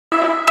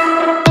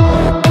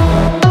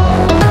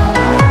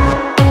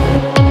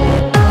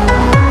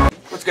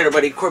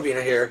everybody,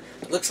 Corbino here.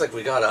 Looks like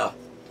we got a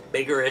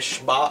bigger-ish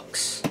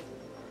box.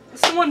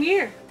 It's the 1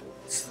 year.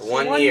 It's the It's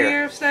 1 the 1 year.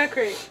 year of Snack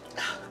Crate.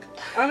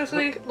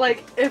 Honestly,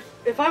 like,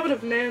 if I would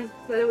have known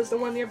that it was the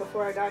 1 year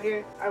before I got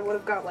here, I would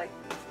have got, like,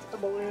 a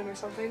balloon or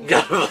something.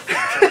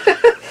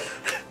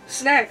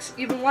 Snacks.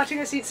 You've been watching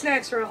us eat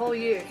snacks for a whole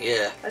year.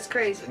 Yeah. That's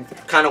crazy.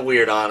 Kind of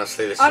weird,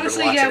 honestly. This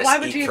Honestly, has been watching yeah, why us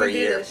would eat you for a even do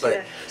year, this? but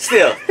Yeah.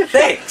 still,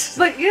 thanks.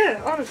 But,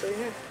 yeah, honestly,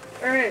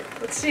 yeah. Alright,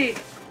 let's see.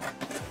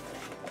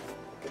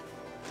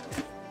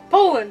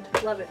 Poland.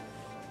 Love it.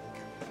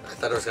 I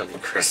thought it was gonna be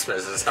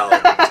Christmas as hell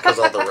because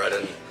all the red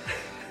and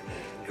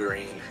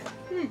green.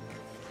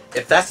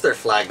 If that's their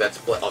flag, that's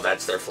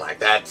that's their flag.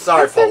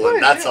 Sorry, That's their Poland.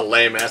 flag, That's yeah. a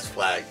lame ass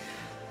flag.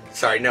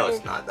 Sorry, no,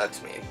 it's not.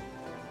 That's mean.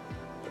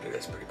 But it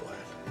is pretty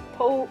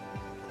bland.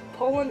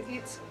 Poland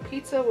eats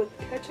pizza with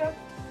ketchup.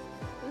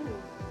 Ooh.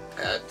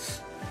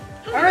 That's.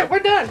 All right, we're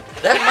done.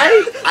 That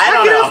might. I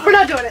don't know. We're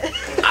not doing it.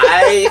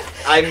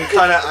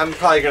 I'm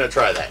probably gonna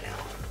try that now.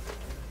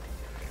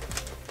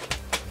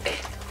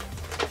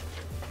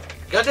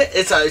 Got it.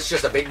 It's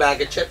just a big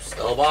bag of chips,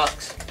 the whole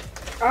box.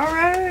 All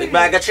right. Big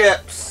bag of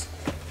chips.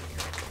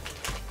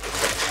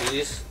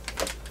 Cheese.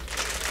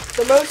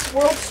 The most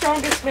world's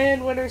strongest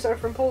man winners are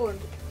from Poland.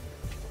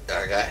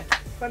 Okay.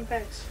 Fun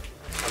facts.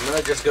 I'm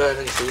gonna just go ahead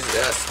and choose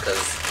this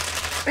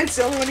because It's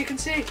the only one you can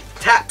see.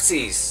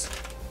 Tapsies.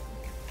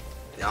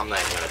 No, I'm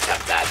not even gonna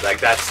tap that. Like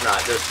that's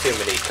not. There's too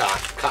many not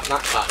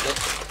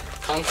continents.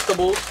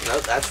 Constables. No,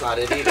 that's not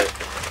it either.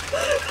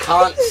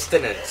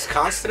 Consonants.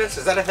 Consonants.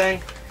 Is that a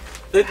thing?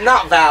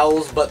 Not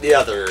vowels, but the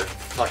other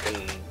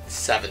fucking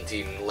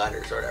 17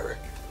 letters or whatever.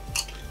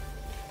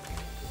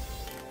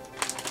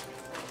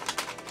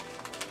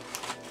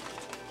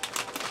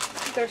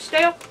 They're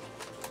stale,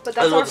 but I was that's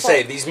our about to say,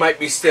 fault. these might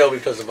be stale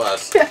because of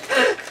us.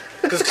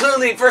 Because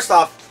clearly, first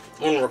off,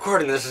 when we're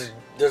recording this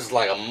is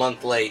like a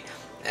month late,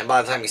 and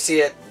by the time you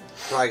see it,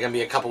 it's probably going to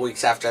be a couple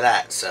weeks after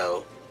that,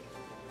 so...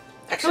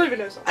 I Actually, don't even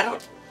know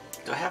something.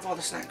 Do I have all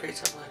the snack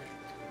crates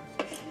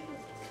uploaded?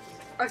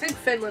 I think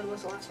Finland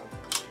was the last one.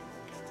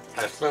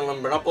 Has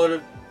Finland been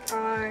uploaded?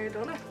 I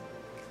don't know.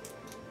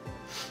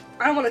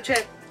 I don't want to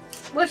check.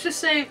 Let's just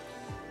say,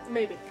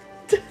 maybe.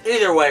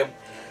 Either way,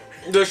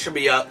 this should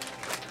be up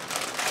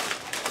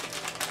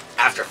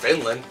after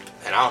Finland,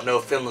 and I don't know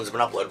if Finland's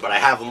been uploaded, but I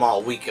have them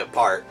all a week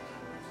apart.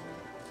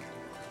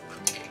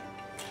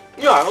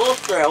 Yeah, a little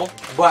stale,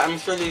 but I'm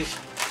sure they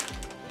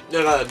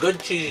got a good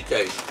cheesy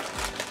taste.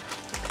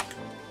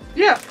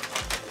 Yeah.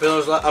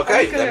 Feels like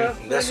okay,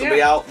 then this will be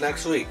yeah. out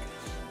next week.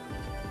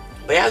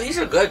 But yeah, these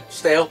are good,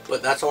 stale,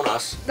 but that's on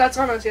us. That's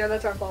on us, yeah,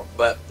 that's our fault.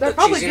 But They're the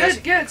probably cheesiness-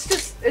 good.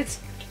 Yeah, it's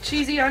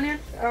cheesy onion.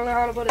 I don't know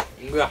how to put it.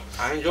 Yeah,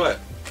 I enjoy it.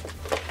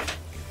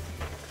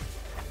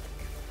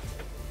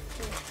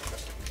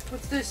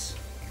 What's this?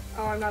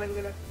 Oh, I'm not even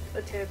gonna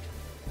attempt.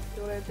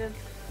 Do what I attempt?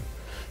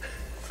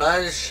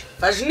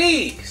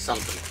 Fajni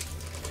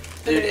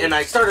something. Dude, and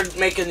I started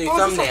making new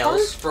Oh, is this a heart?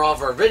 thumbnails for all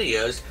of our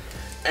videos,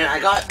 and I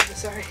got...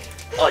 Sorry.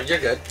 Oh, you're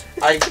good.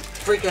 I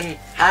freaking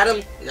had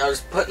them, I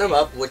was putting them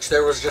up, which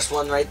there was just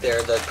one right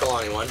there, the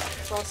Kalani one.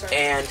 Oh, sorry.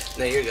 And,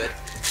 no, you're good.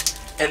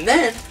 And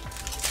then,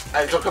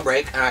 I took a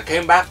break, and I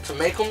came back to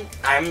make them.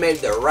 I made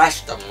the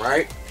rest of them,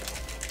 right?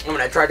 And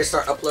when I tried to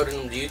start uploading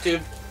them to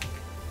YouTube,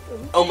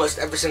 almost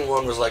every single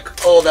one was like,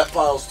 oh, that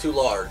file's too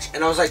large.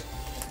 And I was like,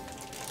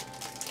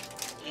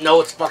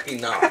 no, it's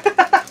fucking not.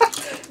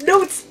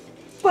 No, it's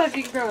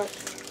fucking not.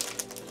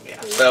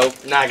 Yeah, so,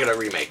 now I gotta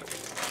remake them.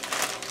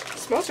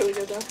 Smells really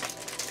good, though.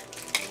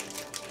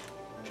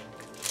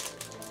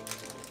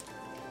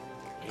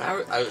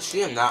 I was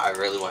seeing that I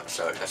really want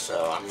soda,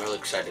 so I'm really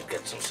excited to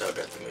get some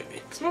soda at the movie.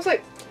 It smells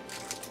like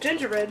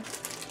gingerbread.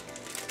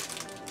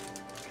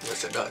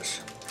 Yes, it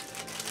does.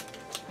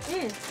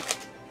 Mmm.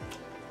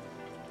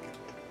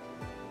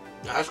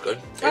 That's good.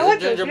 I Is it like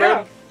this, gingerbread?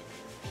 yeah.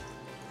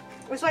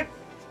 It's like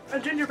a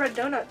gingerbread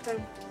donut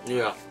thing.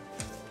 Yeah.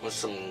 With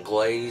some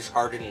glaze,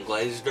 hardened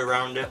glazed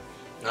around it.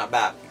 Not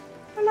bad.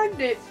 I liked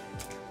it.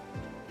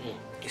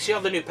 You see all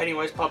the new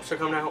Pennywise Pops they're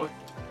coming out with?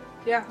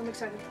 Yeah, I'm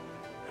excited.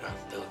 Yeah,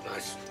 they look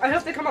nice. I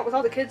hope they come out with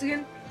all the kids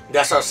again.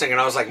 That's what I was thinking.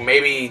 I was like,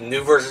 maybe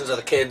new versions of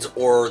the kids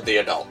or the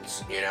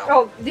adults, you know?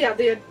 Oh, yeah,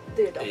 the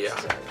adults. Yeah.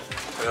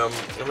 So.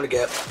 I'm gonna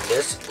get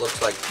this.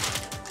 Looks like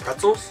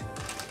pretzels.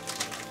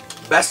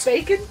 Best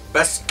Bacon?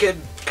 Best kid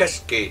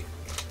keski.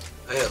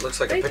 Yeah, it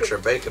looks like Bacon. a picture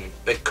of bacon.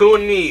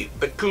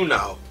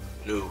 Becuno.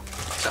 No.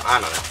 So,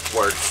 I don't know.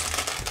 Words.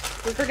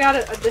 We forgot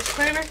a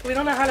disclaimer. We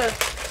don't know how to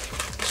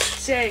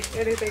say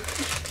anything.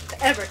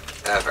 Ever.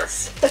 Ever.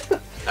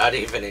 Not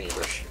even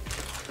English.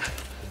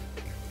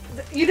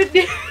 You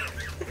didn't.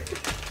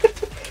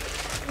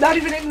 Not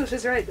even English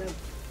is right, though.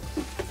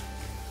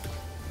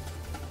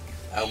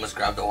 I almost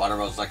grabbed the water,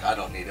 but I was like, I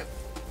don't need it.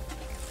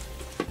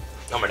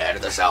 I'm gonna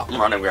edit this out. I'm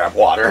running to grab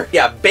water.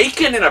 Yeah,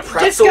 bacon in a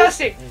pretzel.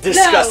 Disgusting.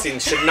 Disgusting. No.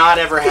 Should not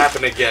ever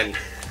happen again.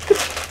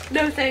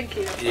 No, thank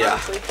you. Yeah.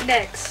 Honestly.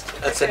 Next.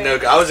 That's Okay. a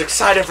no-go. I was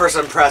excited for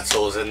some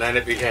pretzels, and then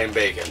it became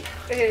bacon.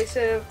 Okay,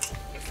 so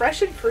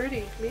fresh and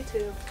fruity. Me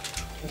too.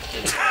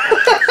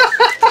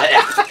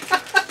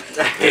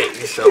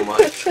 you so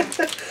much.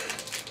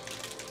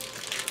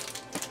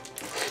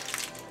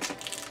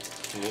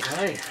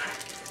 Okay.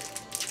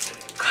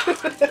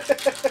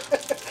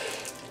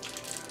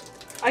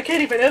 I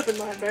can't even open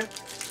mine, man.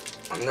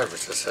 I'm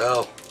nervous as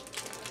hell.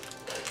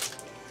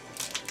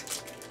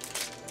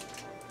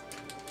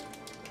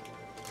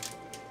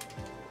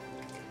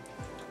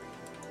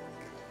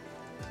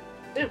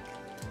 Ew.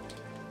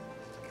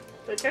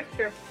 The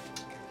texture.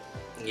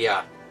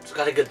 Yeah, it's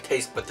got a good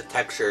taste, but the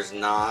texture is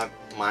not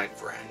my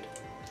friend.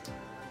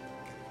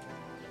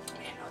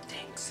 Man, no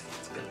thanks.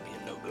 It's gonna be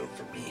a no-go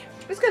for me.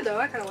 It's good though.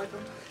 I kind of like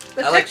them.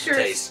 The I like the texture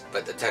taste,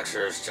 but the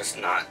texture is just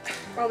not.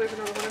 Oh, there's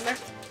another one in there.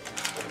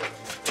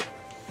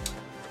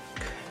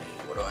 Okay,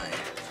 what do I?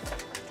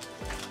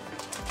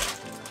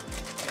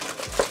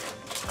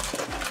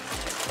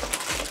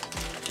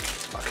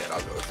 Fuck it,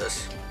 I'll go with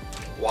this.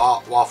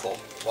 Waffle.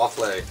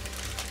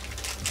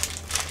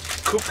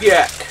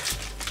 Kupiak.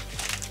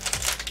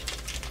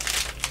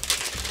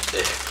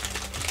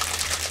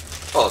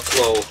 Oh, it's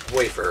little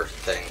wafer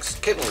things.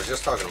 Caitlin was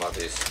just talking about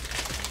these.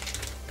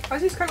 Why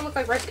does these kind of look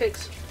like rice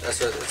cakes?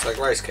 That's what it's like,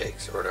 rice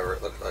cakes or whatever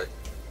it looked like.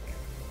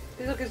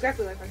 These look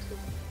exactly like rice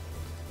cakes.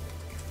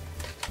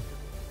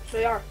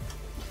 They are.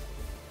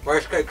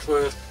 Rice cakes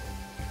with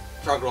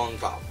chocolate on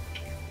top.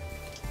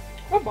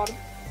 Or bottom.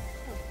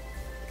 Oh.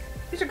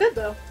 These are good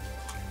though.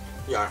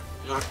 Yeah,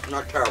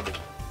 not terrible.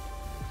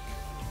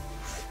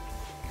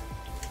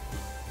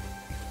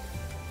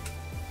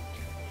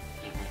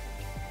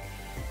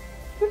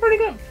 They're pretty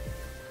good.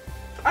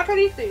 I could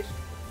eat these.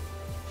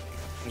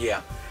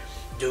 Yeah.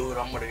 Dude,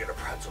 I'm gonna get a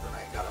pretzel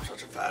tonight. God, I'm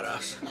such a fat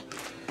ass.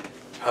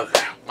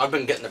 Okay. I've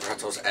been getting the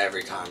pretzels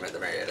every time at the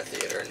Marietta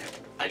Theater, and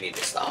I need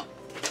to stop.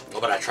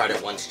 But I tried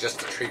it once just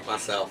to treat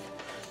myself.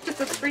 Just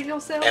to treat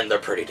yourself? And they're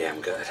pretty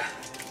damn good.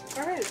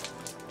 Alright.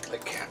 I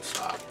can't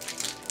stop.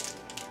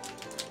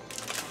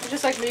 It's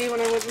just like me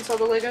when I went and saw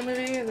the Lego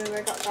movie and then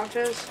I got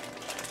nachos.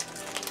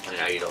 And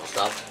now you don't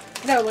stop?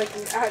 No, like,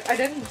 I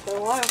didn't for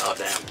a while. Oh,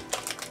 damn.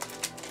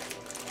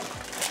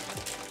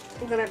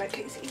 And then I met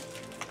Casey.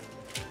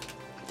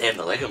 Damn,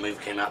 the Lego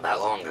movie came out that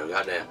long ago,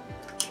 goddamn.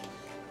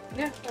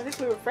 Yeah, I think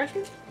we were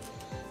freshmen.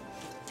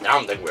 I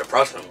don't think we were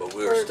freshmen, but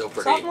we were still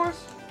pretty...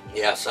 Sophomores?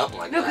 Yeah, something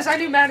like No, that. because I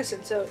knew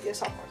Madison, so yeah,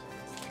 sophomores.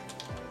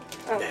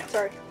 Oh, Damn.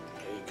 sorry.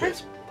 You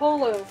Prince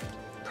Polo.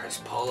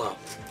 Prince Polo.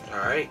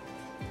 Alright.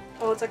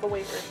 Oh, it's like a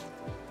wafer.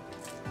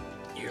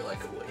 You're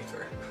like a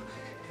wafer.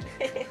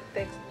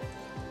 Thanks.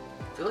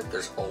 I feel like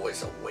there's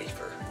always a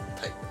wafer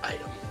type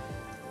item.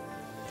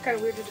 It's kind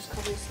of weird to just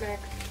call me a snack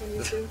on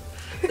YouTube.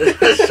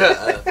 Shut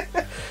up.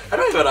 I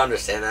don't even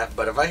understand that,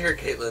 but if I hear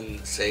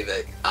Caitlin say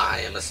that I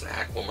am a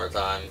snack one more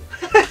time,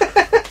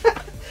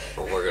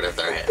 we're gonna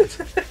throw hands.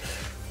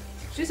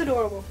 She's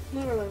adorable.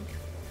 Leave her alone.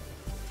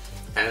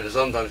 And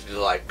sometimes she's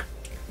like,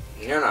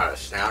 "You're not a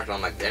snack," and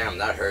I'm like, "Damn,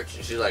 that hurts."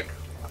 And she's like,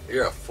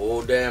 "You're a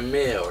full damn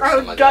meal," or I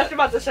something was like just that.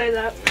 about to say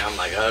that. And I'm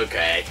like,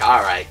 "Okay,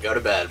 all right, go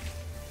to bed."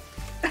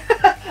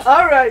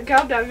 Alright,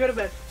 calm down, go to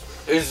bed.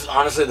 This is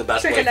honestly the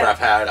best Take a wafer nap. I've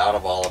had out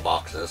of all the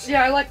boxes.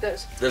 Yeah, I like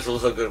this. This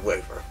was a good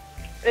wafer.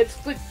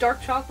 It's like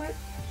dark chocolate.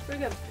 It's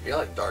pretty good. You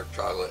like dark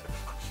chocolate?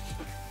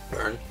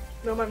 Burn.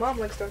 No, my mom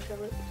likes dark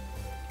chocolate.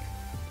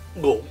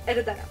 Go.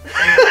 Edit that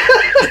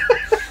out.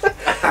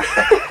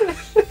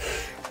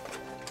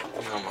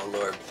 Oh my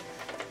lord.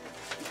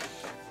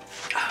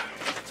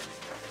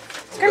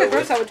 It's kind of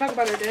gross how we talk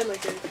about our dad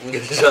like that.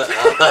 Shut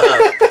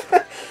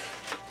up.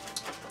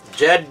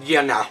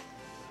 Jednya.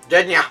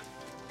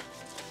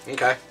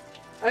 Okay.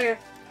 Okay. I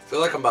feel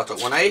like I'm about to,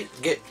 when I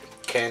get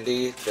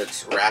candy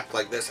that's wrapped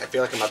like this, I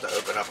feel like I'm about to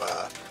open up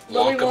a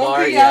Willy Wonka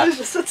bar. Yeah, I was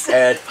just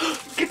And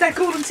get that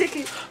golden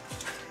ticket.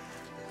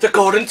 the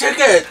golden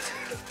ticket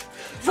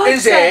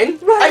is in.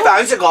 I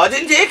found the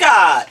golden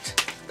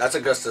ticket. That's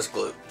Augustus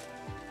Gloop,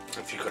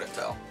 if you couldn't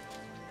tell.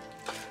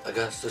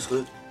 Augustus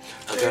Gloop.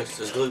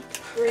 Augustus Gloop.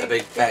 A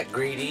big fat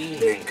greedy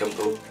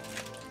nincompoop.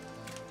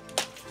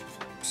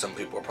 Some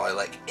people are probably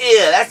like, ew,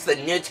 that's the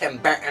new Tim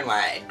Burton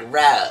one.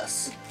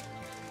 Gross.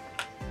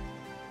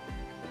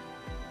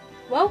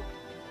 Well,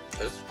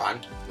 It's fine.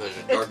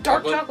 it's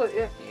dark chocolate,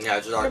 yeah. Yeah,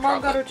 it's dark Your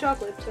mom got chocolate. her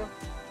chocolate, so.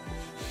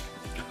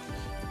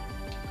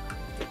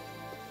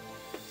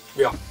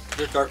 Yeah,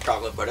 just dark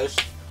chocolate, but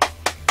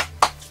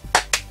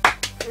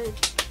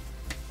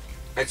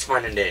it's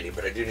fine and dandy,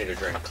 but I do need a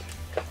drink.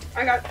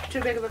 I got too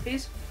big of a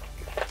piece.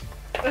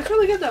 It's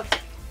really good though.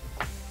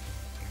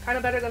 Kind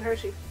of better than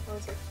Hershey,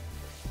 honestly.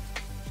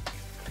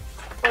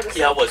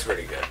 Yeah, it was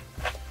pretty good.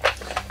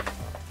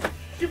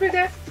 Did you pick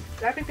that?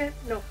 Did I pick that?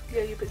 No.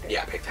 Yeah, you picked that.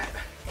 Yeah, I picked that.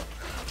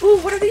 Ooh,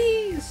 what are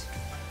these?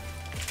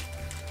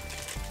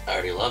 I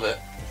already love it.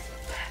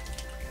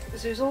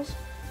 Zoozles?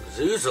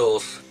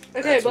 Zoozles.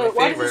 Okay, That's my but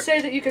why does favorite. it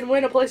say that you can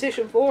win a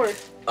PlayStation 4?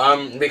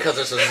 Because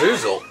it's a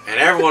Zoozle, and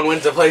everyone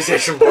wins a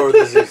PlayStation 4 with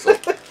a Zoozle.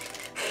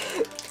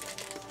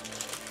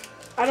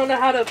 I don't know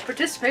how to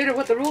participate or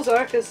what the rules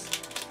are, because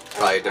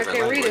Probably a I different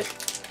can't read language. it.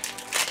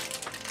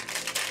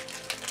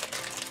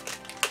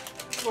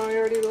 Well, I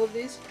already love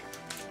these.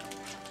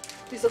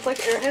 These look like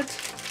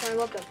airheads. I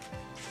love them.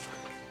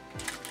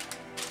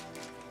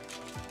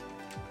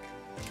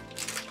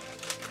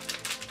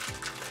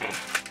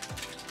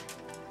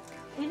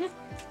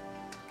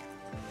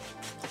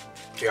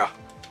 Yeah.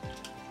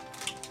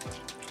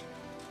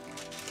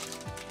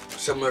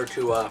 Similar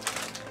to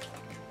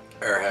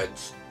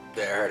Airheads,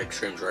 the Airhead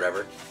Extremes or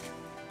whatever.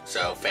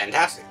 So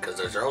fantastic, because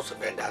those are also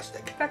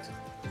fantastic. Thanks.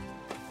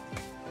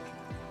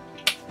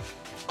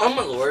 Oh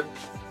my lord.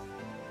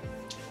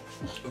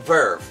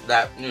 Verve,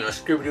 that, you know,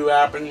 Scooby-Doo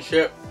app and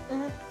shit.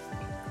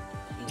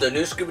 Mm-hmm. The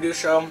new Scooby-Doo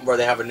show, where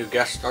they have a new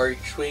guest star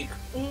each week.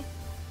 Mm-hmm.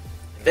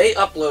 They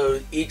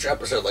upload each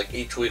episode, like,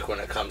 each week when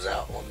it comes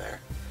out on there.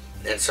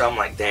 And so I'm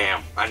like,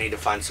 damn, I need to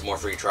find some more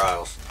free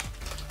trials.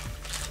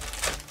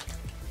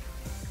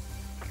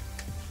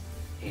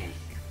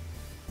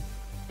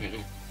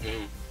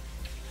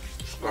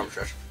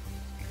 Scrumptious.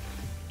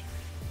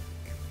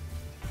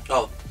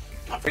 Oh,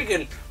 I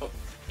freaking...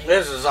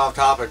 This is off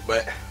topic,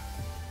 but...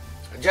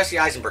 Jesse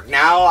Eisenberg.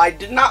 Now, I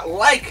did not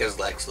like his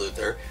Lex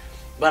Luthor,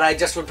 but I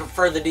just would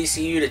prefer the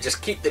DCU to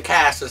just keep the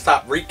cast and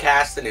stop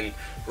recasting and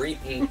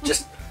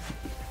just...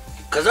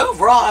 Because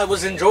overall, I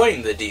was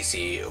enjoying the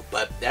DCU,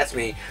 but that's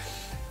me.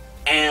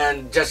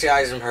 And Jesse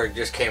Eisenberg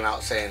just came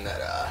out saying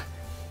that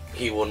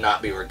he will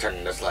not be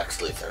returning as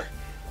Lex Luthor.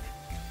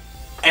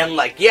 And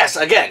like, yes,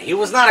 again, he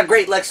was not a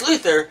great Lex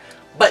Luthor,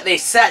 but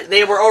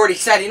they were already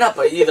setting up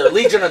either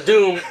Legion of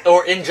Doom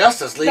or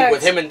Injustice League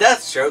with him and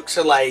Deathstroke,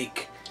 so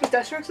like... Is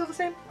Deathstroke still the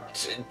same?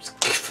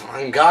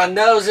 God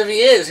knows if he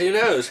is, who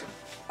knows?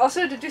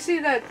 Also, did you see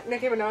that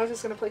Nicki Minaj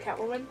is going to play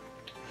Catwoman?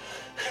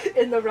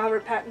 In the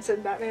Robert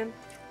Pattinson Batman?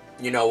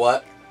 You know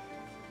what?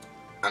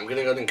 I'm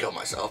gonna go ahead and kill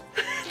myself.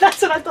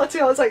 That's what I thought too.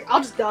 I was like, I'll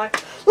just die.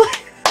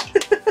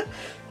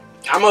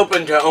 I'm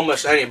open to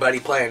almost anybody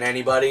playing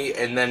anybody,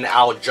 and then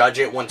I'll judge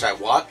it once I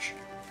watch.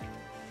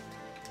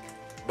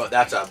 But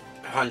that's a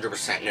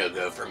 100%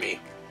 no-go for me.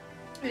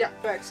 Yeah,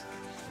 thanks.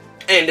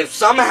 And if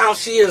somehow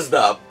she is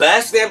the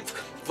best, then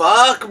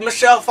fuck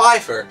Michelle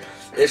Pfeiffer.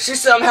 If she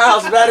somehow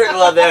is better,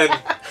 well then...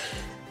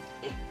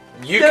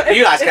 You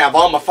guys can have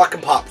all my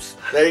fucking pops.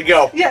 There you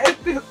go. Yeah,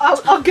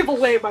 I'll give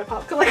away my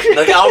pop collection.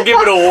 Like, I'll give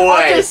it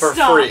away for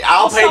free.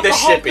 I'll pay the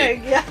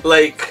shipping. Thing, yeah.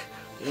 Like,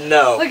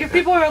 no. Like, if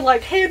people are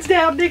like, hands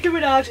down, Nicki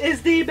Minaj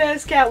is the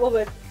best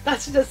Catwoman.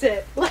 That's just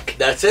it. Like,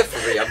 that's it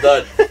for me. I'm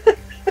done.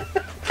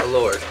 Oh,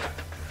 Lord.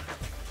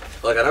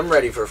 Like, and I'm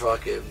ready for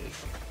fucking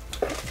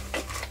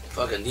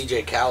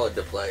DJ Khaled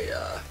to play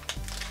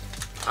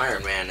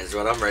Iron Man is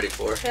what I'm ready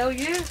for. Hell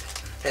yeah.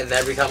 And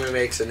every time he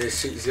makes a new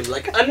suit, he's gonna be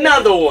like,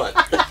 another one!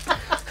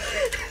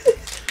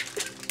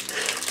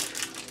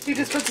 He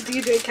just puts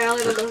DJ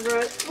Khaled on the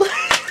front.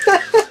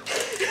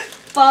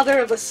 Father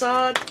of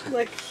Assad.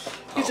 Like,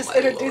 he's just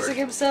introducing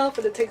himself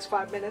and it takes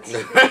 5 minutes.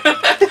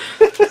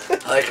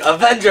 Like,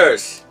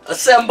 Avengers,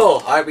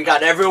 assemble! Alright, we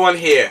got everyone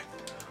here.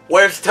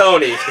 Where's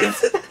Tony?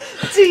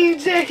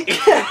 DJ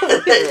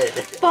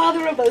Khaled,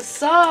 Father of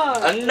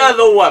Assad.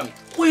 Another one!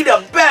 We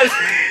the best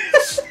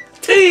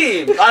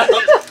team!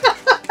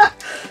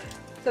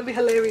 That'd be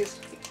hilarious.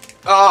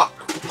 Oh.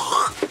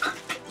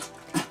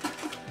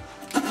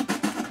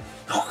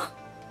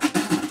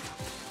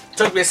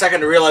 Took me a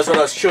second to realize what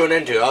I was chewing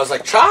into. I was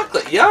like,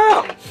 chocolate,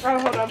 yum! Oh,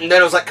 hold on. And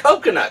then it was like,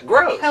 coconut,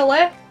 gross.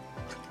 Hello?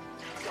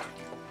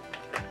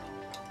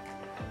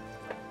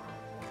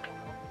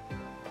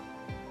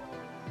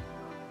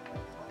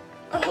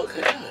 Oh,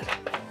 okay, good.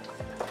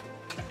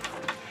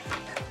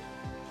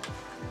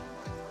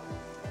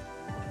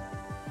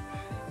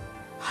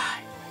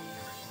 Hi.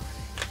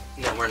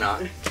 No, we're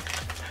not.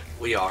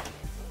 We are.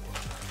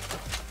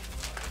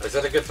 Is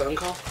that a good phone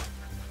call?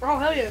 Oh,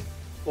 hell yeah.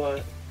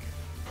 What?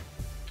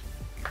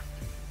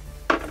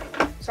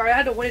 Sorry, I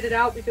had to wait it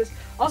out because...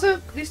 Also,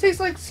 these taste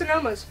like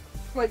Sonomas.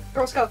 Like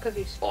Girl Scout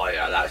cookies. Oh,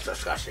 yeah, that's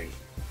disgusting.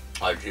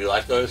 Oh, do you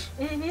like those?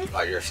 Mm-hmm.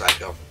 Oh, you're a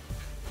psycho.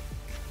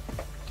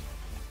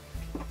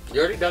 You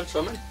already done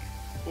swimming?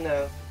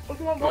 No. What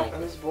do you want more?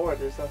 I'm just bored.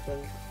 There's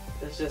nothing.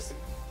 It's just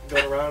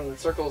going around in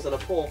circles in a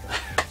pool.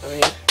 I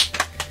mean...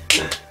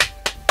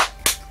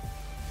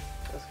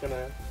 That's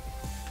gonna...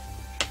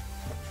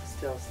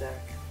 Still stack.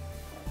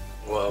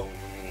 Well,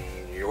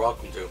 you're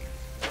welcome to.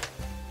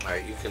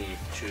 Alright, you can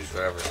choose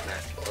whatever's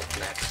next. What's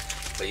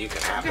next? But you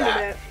can have Give me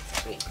that.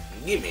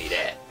 Give me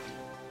that.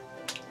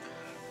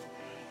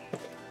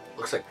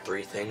 Looks like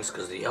 3 things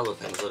because the yellow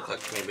things look like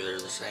maybe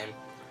they're the same.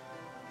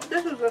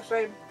 This is the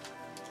same.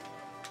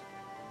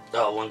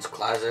 Oh, one's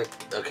classic.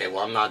 Okay,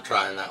 well I'm not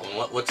trying that one.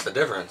 What's the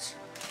difference?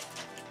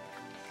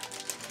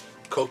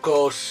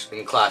 Cocos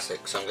and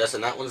classic. So I'm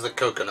guessing that one's the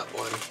coconut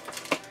one.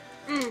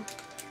 Mm.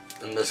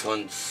 And this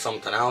one's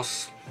something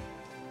else.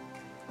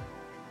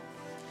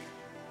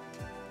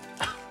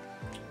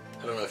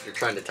 I don't know if you're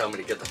trying to tell me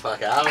to get the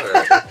fuck out or...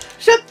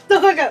 Shut the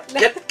fuck up!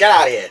 Get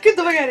out of here! Get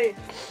the fuck out of here!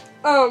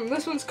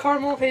 This one's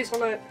caramel,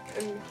 hazelnut,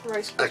 and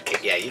rice. Okay,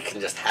 yeah, you can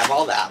just have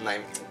all that.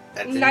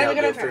 That did Not not even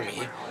go gonna for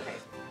me.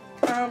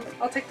 Okay.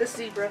 I'll take the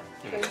zebra.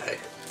 Okay.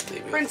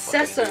 Leave me with the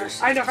fucking Princessa.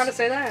 ears. I know how to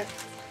say that.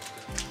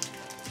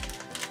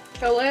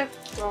 Hello?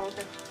 Oh,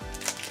 okay.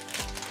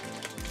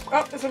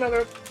 Oh, there's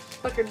another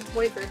fucking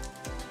wafer.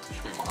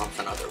 Off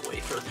another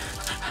wafer.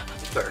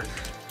 Burn.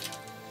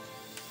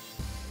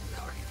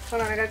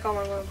 Hold on, I gotta call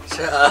my mom.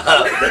 Shut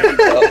up. There you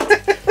go.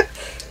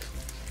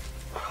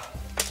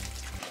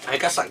 I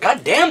guess like,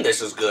 god damn,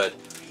 this is good.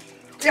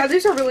 Yeah,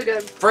 these are really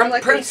good. From I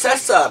like these.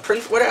 Princessa,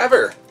 Prince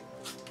whatever.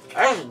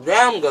 That's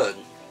damn good.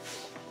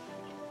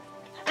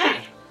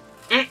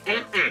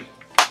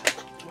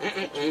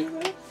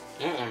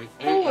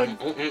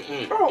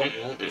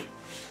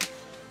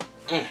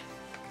 And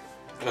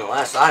the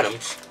last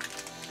items.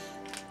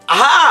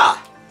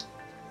 Aha!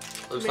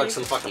 Looks like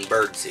some fucking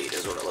bird seed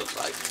is what it looks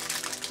like.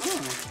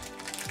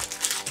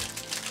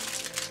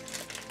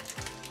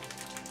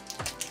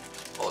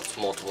 Oh, it's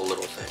multiple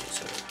little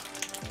things.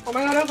 Oh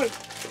my god, open.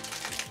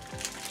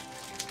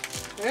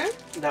 Yeah?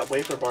 That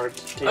wafer bar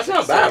tastes That's like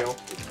not bad. cereal.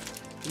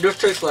 This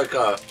tastes like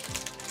oh,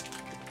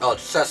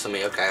 it's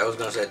sesame. Okay, I was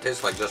gonna say it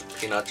tastes like just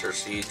peanuts or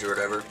seeds or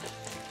whatever.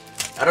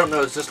 I don't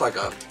know. It's just like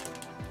a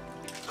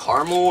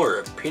caramel or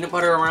a peanut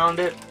butter around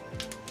it.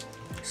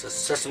 It says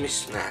sesame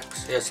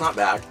snacks. Yeah, it's not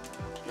bad.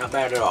 Not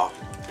bad at all.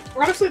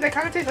 Honestly, they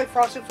kind of taste like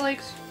Frosted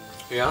Flakes.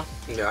 Yeah,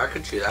 I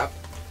could see that.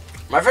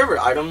 My favorite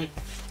item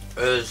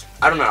is,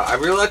 I don't know, I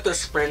really like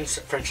this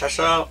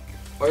Princessa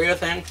Oreo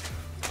thing.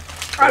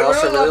 I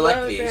also really love like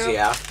those, these,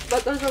 yeah.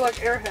 But those are like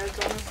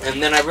airheads, honestly.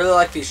 And then I really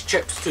like these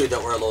chips too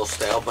that were a little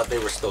stale, but they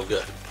were still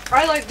good.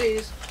 I like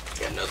these.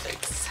 Yeah, no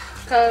thanks.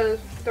 Because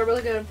they're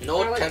really good.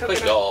 No I like thank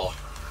coconut. y'all.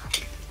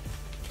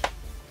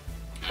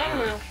 I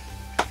don't know.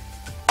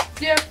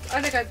 Yeah,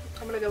 I think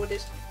I'm gonna go with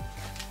these.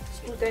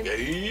 Smooth thing.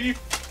 Yay.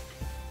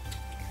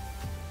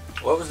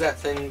 What was that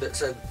thing that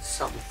said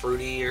something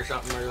fruity or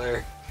something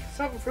earlier?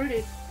 Something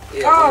fruity.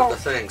 Yeah, Oh. one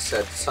of the things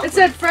said something. It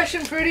said fresh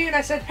and fruity, and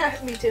I said,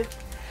 me too.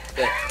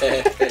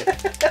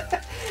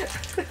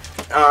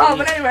 Oh,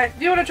 but anyway,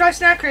 do you want to try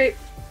Snack Crate?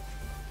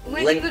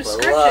 Link in the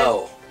description.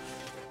 below.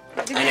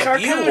 Give And us our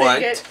if you code want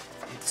get-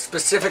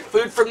 specific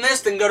food from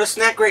this, then go to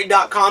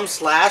snackrate.com/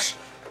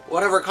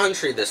 whatever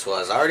country this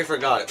was. I already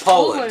forgot it.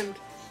 Poland.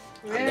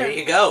 Yeah. And there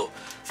you go.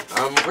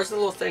 Where's the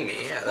little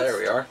thingy? Yeah, there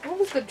we are. What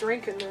was the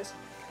drink in this?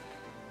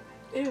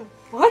 Ew.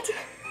 What?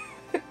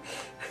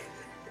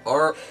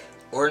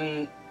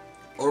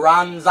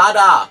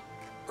 Oranzada.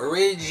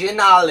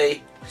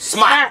 Originally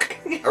smack.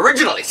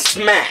 Originally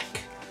smack.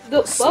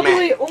 The Smack.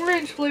 bubbly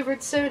orange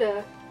flavored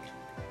soda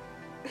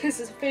is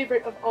his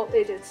favorite of all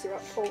ages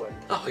throughout Poland.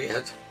 Oh yeah,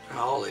 it's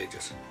all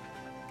ages.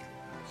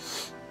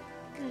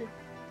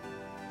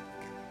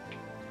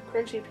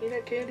 Crunchy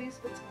peanut candies?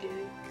 That's gay.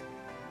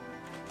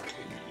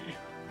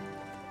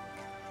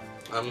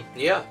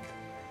 Yeah.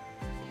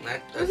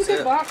 It That's was a good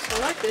it. box. I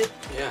liked it.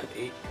 Yeah,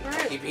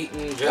 Alright. keep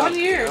eating junk. 1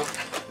 year. You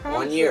know?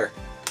 1 year.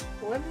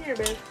 1 year,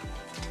 man.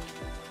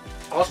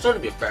 Also, to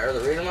be fair,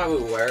 the reason why we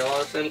wear a lot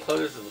of the same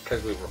clothes is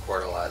because we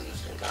record a lot at the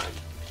same time.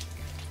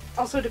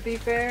 Also, to be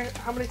fair,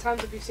 how many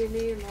times have you seen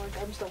me and like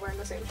I'm still wearing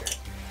the same shirt?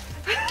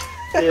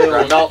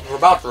 We're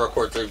about to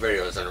record 3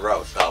 videos in a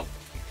row, so.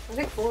 I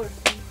think 4.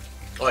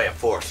 Oh yeah,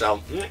 4. So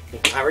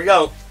here we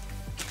go.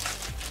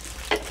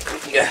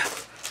 Yeah.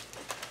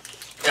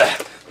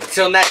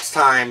 Until next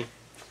time,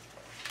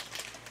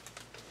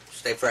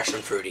 stay fresh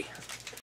and fruity.